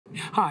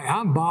Hi,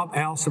 I'm Bob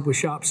Alsop with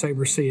ShopSabre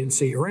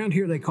CNC. Around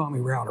here they call me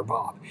Router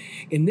Bob.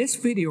 In this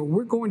video,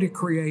 we're going to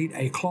create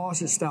a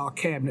closet-style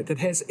cabinet that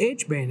has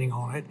edge banding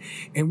on it,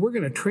 and we're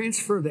going to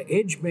transfer the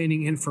edge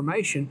banding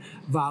information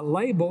via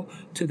label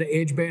to the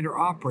edge bander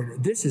operator.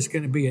 This is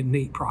going to be a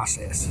neat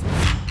process.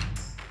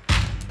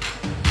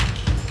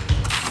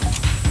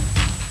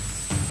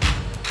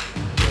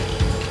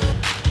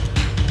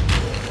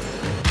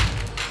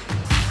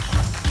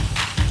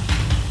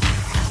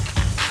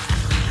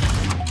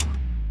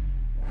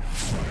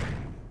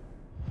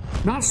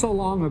 Not so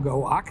long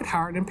ago, I could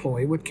hire an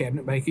employee with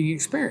cabinet making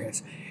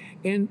experience,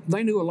 and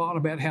they knew a lot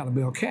about how to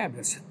build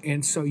cabinets,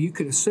 and so you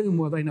could assume,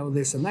 well, they know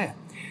this and that.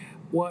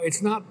 Well,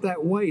 it's not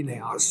that way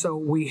now, so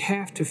we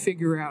have to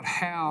figure out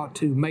how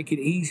to make it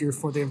easier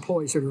for the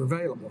employees that are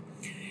available.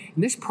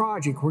 In this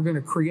project, we're going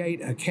to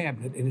create a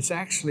cabinet, and it's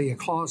actually a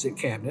closet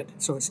cabinet,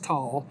 so it's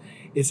tall.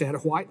 It's out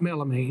of white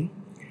melamine.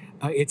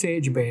 It's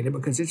edge banded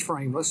because it's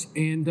frameless,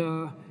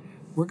 and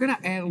we're going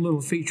to add a little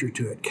feature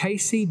to it.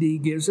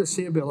 KCD gives us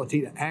the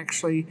ability to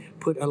actually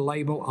put a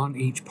label on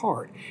each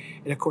part.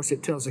 And of course,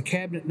 it tells the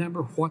cabinet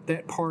number, what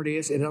that part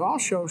is, and it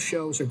also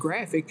shows a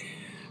graphic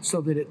so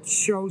that it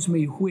shows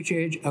me which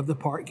edge of the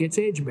part gets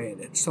edge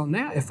banded. So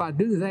now if I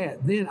do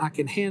that, then I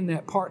can hand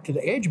that part to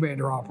the edge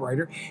bander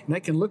operator, and they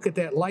can look at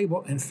that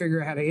label and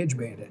figure out how to edge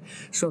band it.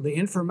 So the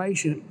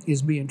information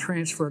is being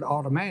transferred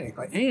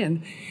automatically.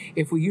 And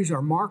if we use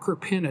our marker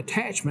pen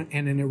attachment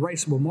and an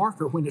erasable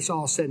marker, when it's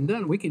all said and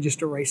done, we can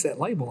just erase that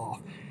label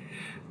off.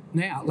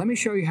 Now, let me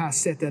show you how I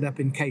set that up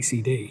in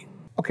KCD.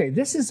 Okay,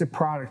 this is the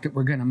product that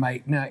we're going to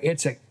make. Now,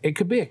 it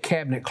could be a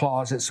cabinet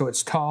closet, so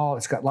it's tall,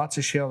 it's got lots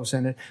of shelves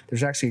in it.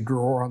 There's actually a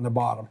drawer on the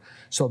bottom.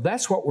 So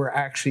that's what we're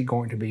actually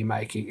going to be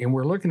making, and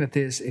we're looking at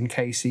this in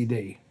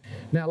KCD.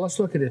 Now, let's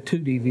look at a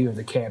 2D view of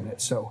the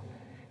cabinet. So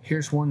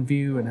here's one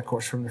view, and of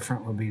course from the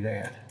front will be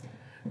that.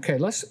 Okay,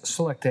 let's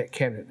select that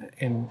cabinet,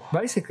 and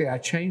basically I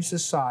changed the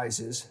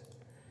sizes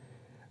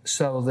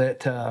so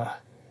that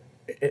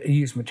it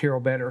used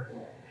material better,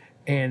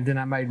 and then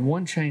I made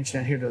one change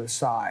down here to the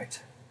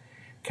sides.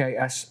 Okay,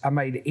 I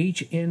made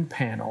each end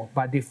panel.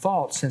 By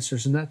default, since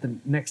there's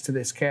nothing next to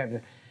this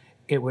cabinet,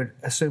 it would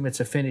assume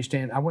it's a finished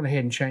end. I went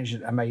ahead and changed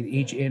it. I made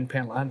each end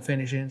panel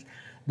unfinished ends.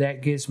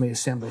 That gives me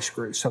assembly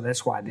screws, so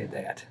that's why I did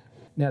that.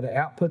 Now to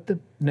output the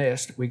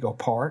nest, we go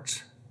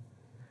Parts,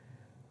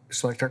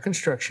 select our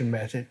construction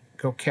method,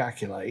 go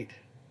Calculate.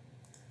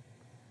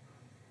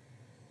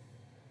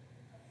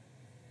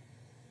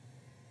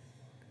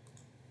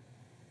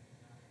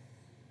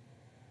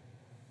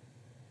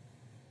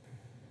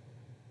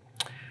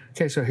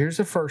 Okay, so here's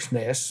the first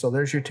nest. So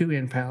there's your two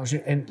end panels.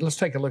 And let's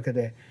take a look at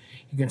that.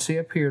 You can see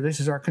up here, this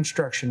is our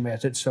construction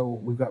method. So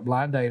we've got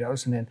blind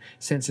dados, and then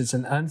since it's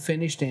an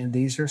unfinished end,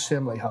 these are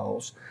assembly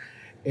holes.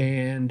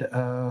 And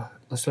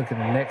let's look at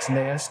the next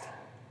nest.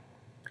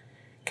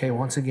 Okay,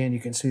 once again, you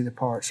can see the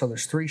part. So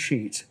there's 3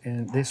 sheets,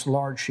 and this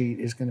large sheet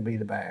is going to be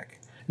the back.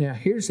 Now,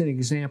 here's an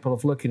example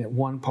of looking at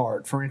one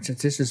part. For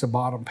instance, this is a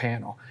bottom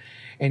panel.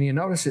 And you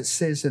notice it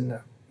says in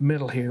the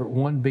middle here,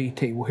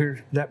 1BT. Well,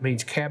 here, that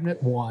means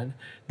cabinet 1.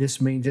 This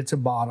means it's a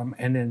bottom.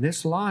 And then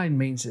this line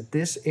means that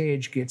this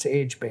edge gets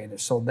edge banded.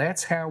 So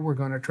that's how we're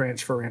going to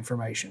transfer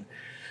information.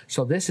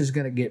 So this is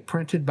going to get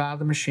printed by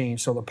the machine.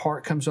 So the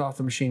part comes off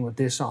the machine with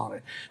this on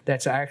it.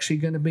 That's actually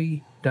going to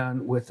be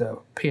done with a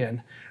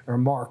pen or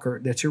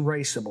marker that's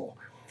erasable.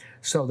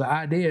 So the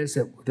idea is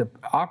that the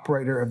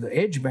operator of the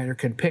edge bander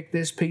can pick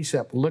this piece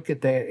up, look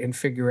at that, and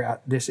figure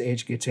out this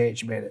edge gets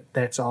edge banded.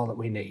 That's all that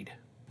we need.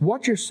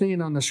 What you're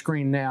seeing on the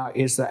screen now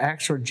is the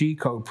actual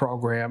G-code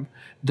program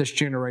that's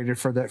generated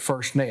for that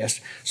first nest.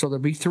 So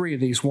there'll be 3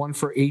 of these, 1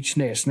 for each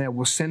nest. Now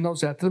we'll send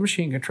those out to the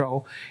machine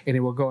control, and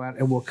it will go out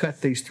and we'll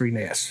cut these 3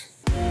 nests.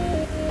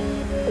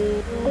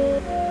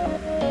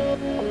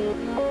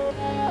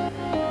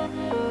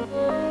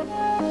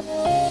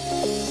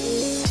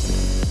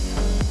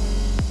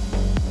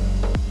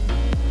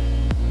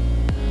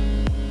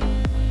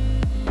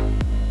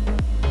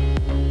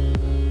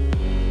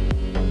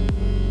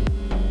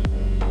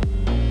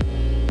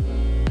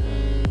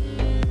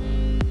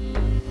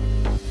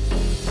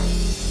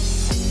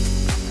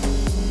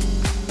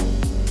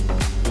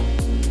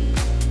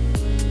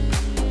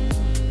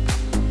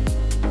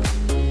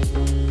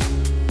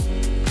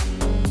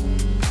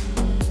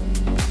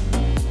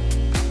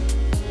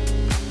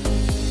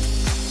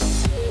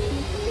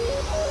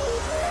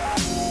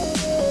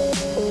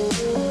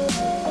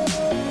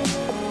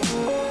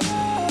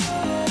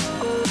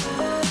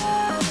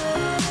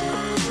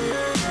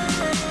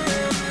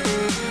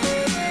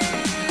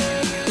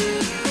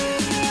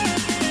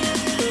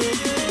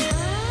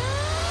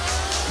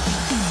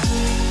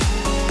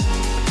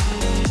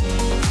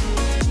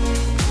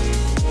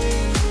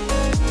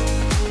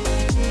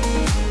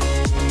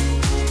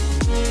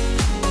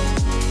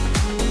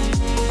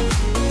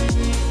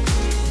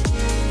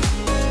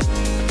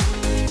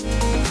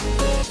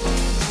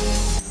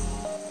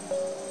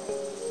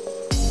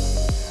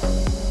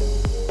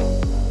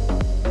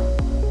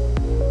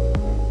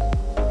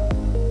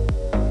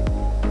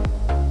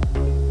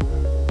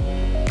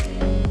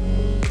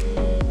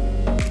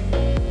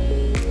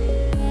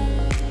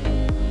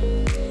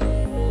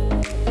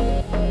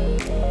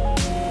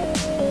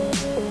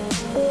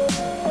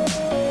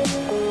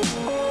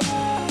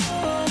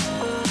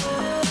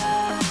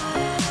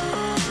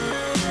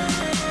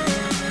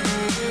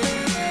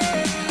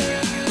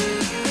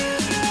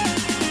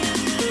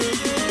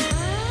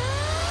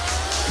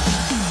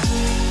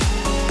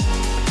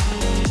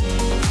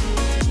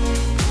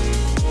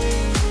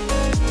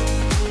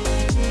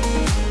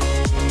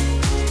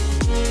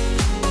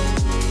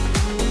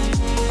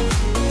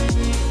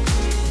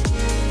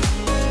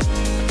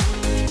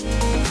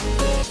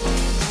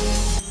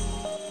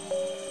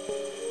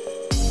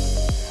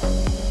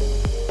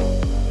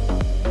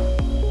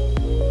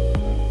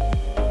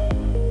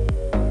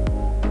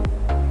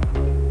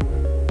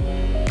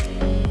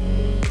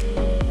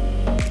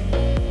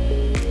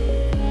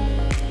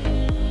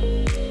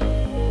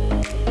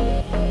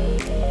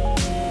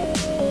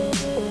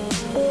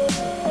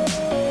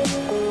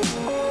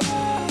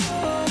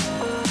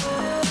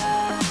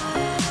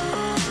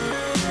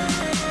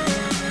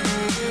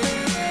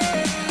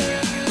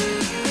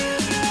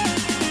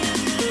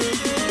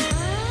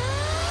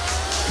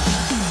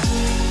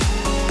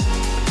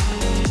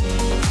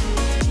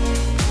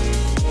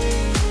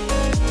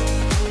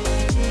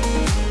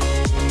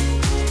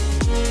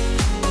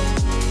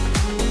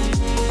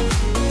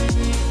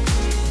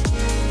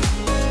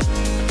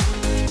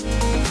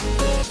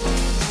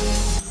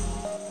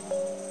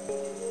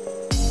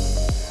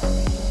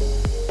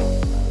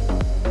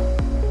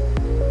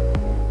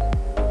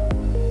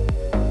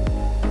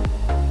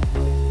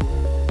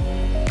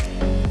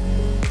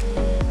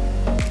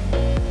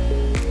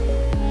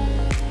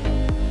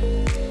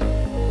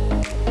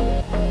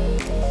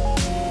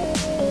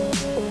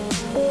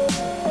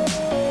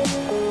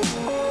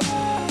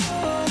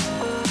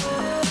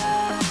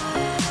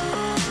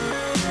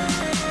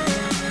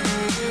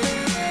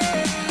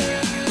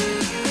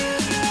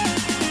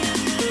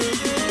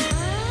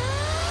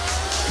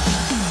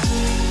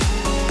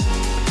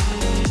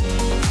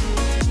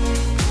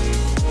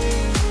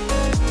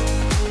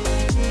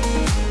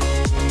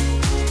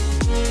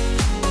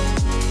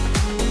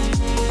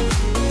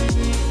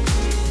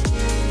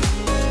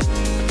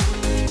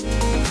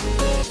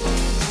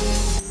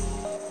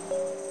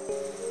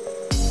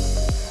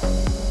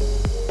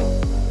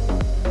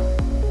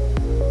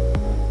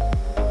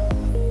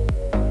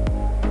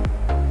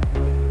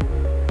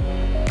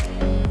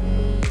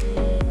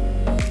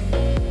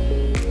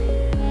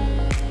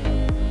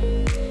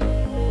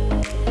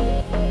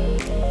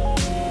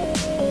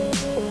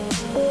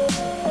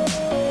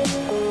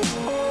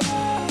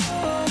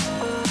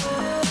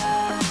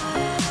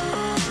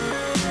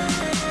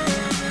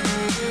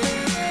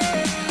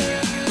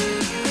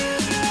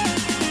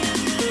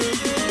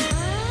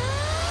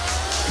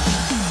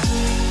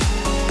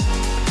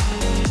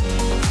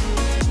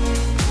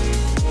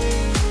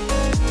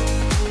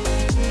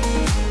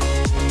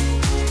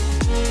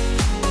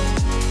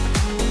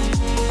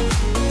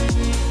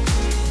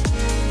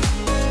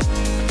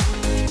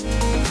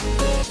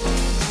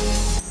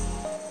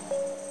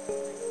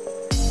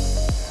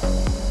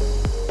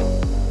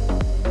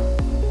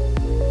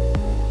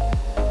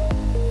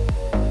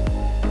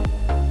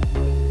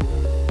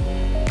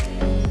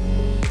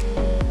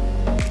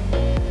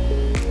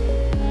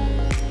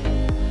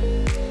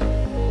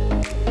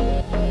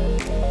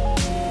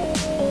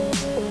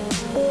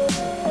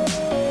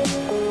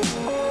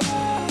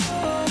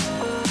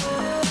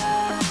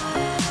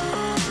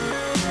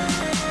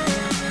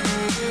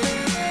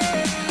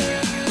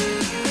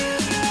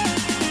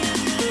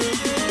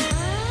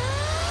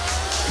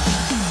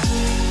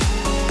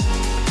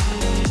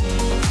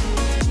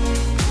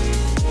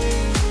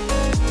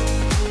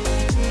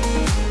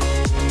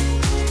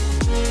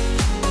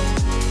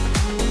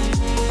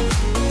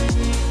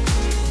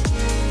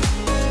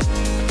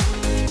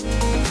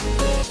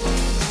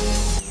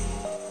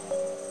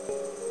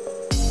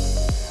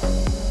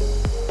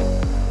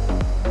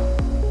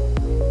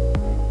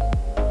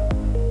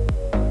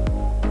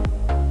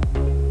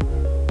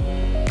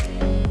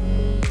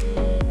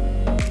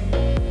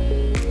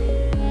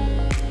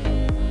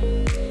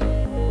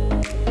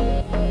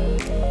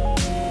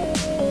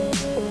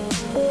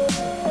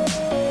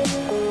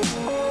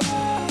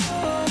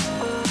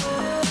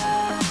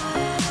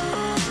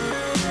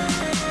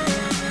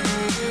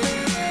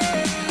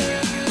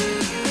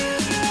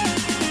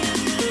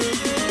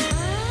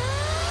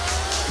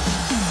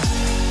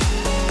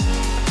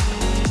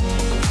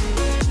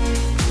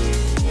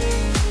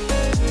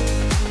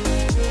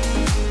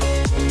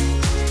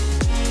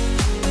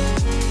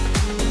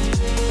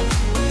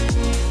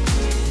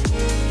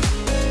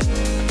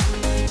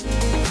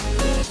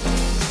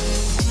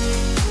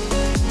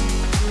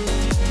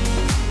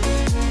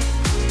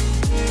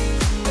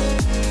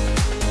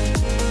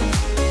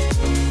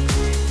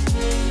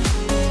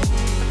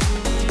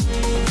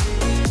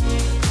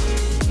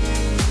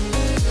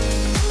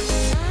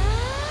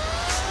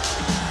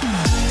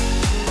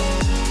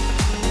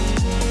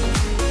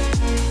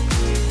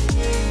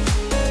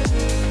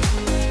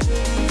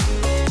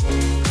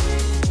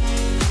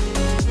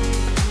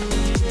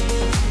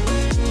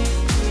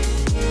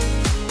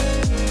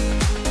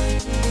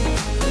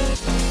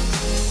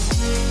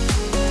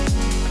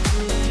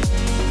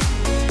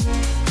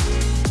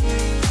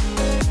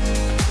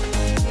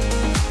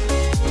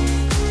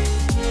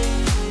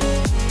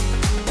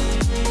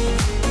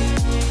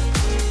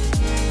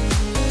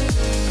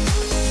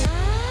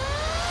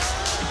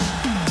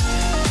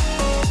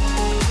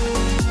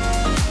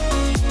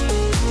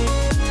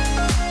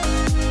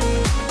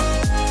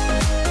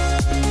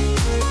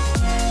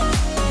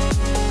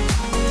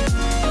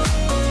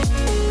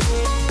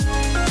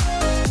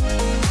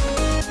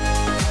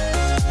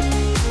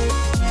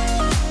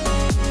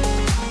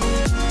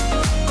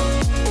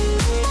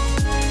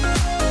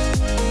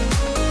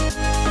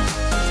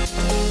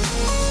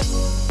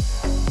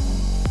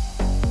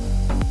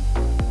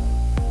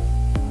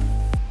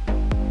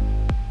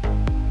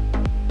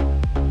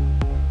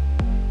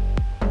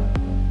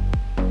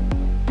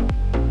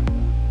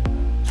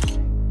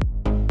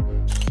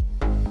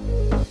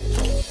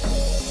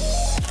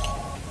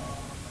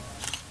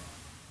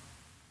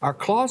 Our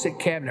closet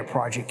cabinet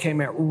project came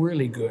out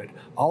really good.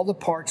 All the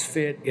parts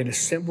fit, it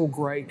assembled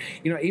great.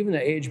 You know, even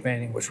the edge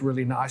banding was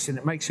really nice, and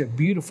it makes a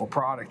beautiful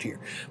product here.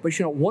 But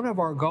you know, one of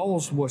our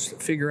goals was to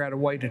figure out a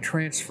way to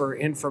transfer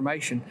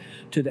information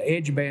to the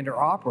edge bander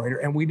operator,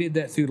 and we did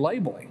that through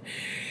labeling.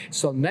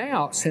 So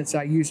now, since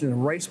I use an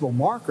erasable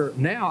marker,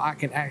 now I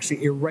can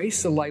actually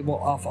erase the label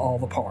off all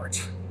the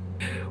parts.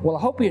 Well, I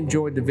hope you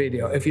enjoyed the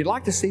video. If you'd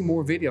like to see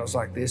more videos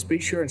like this, be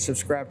sure and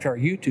subscribe to our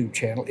YouTube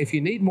channel. If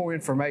you need more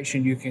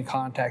information, you can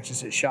contact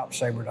us at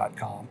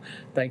shopsabre.com.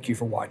 Thank you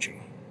for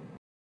watching.